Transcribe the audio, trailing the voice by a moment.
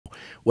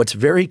What's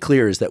very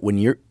clear is that when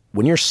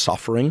you're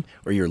suffering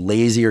or you're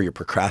lazy or you're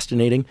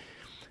procrastinating,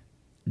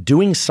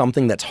 doing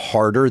something that's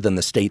harder than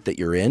the state that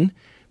you're in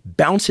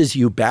bounces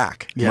you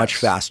back much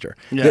faster.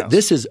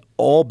 This is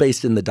all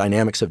based in the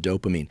dynamics of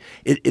dopamine.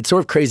 It's sort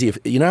of crazy. If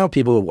you know how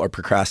people are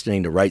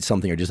procrastinating to write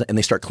something and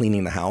they start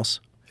cleaning the house?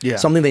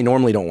 Something they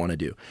normally don't want to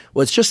do.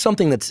 Well, it's just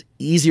something that's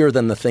easier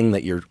than the thing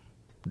that you're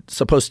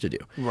supposed to do.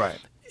 Right.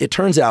 It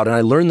turns out, and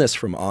I learned this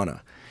from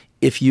Anna,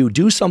 if you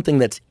do something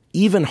that's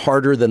even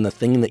harder than the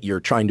thing that you're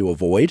trying to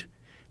avoid,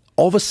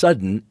 all of a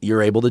sudden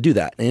you're able to do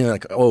that. And you're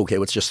like, oh, okay,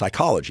 well, it's just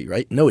psychology,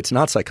 right? No, it's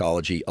not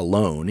psychology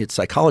alone. It's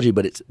psychology,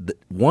 but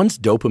once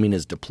dopamine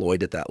is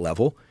deployed at that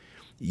level,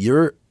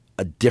 you're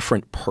a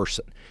different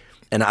person.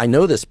 And I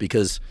know this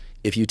because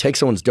if you take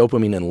someone's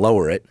dopamine and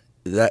lower it,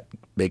 that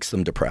makes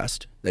them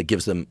depressed. That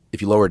gives them,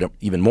 if you lower it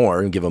even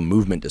more and give them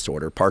movement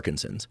disorder,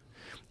 Parkinson's.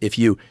 If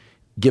you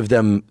give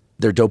them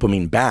their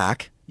dopamine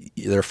back,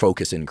 their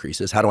focus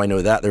increases. How do I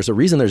know that? There's a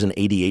reason there's an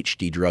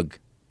ADHD drug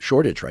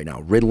shortage right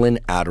now. Ritalin,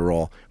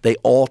 Adderall, they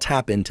all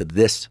tap into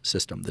this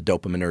system, the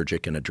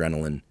dopaminergic and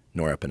adrenaline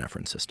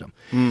norepinephrine system.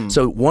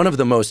 So one of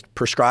the most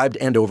prescribed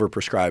and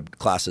overprescribed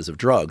classes of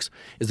drugs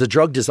is the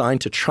drug designed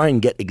to try and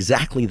get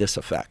exactly this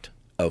effect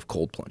of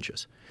cold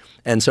plunges.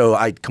 And so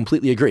I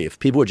completely agree. If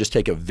people would just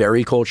take a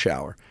very cold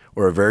shower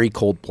or a very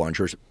cold plunge,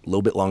 or a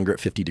little bit longer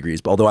at 50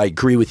 degrees, but although I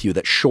agree with you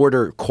that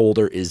shorter,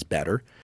 colder is better.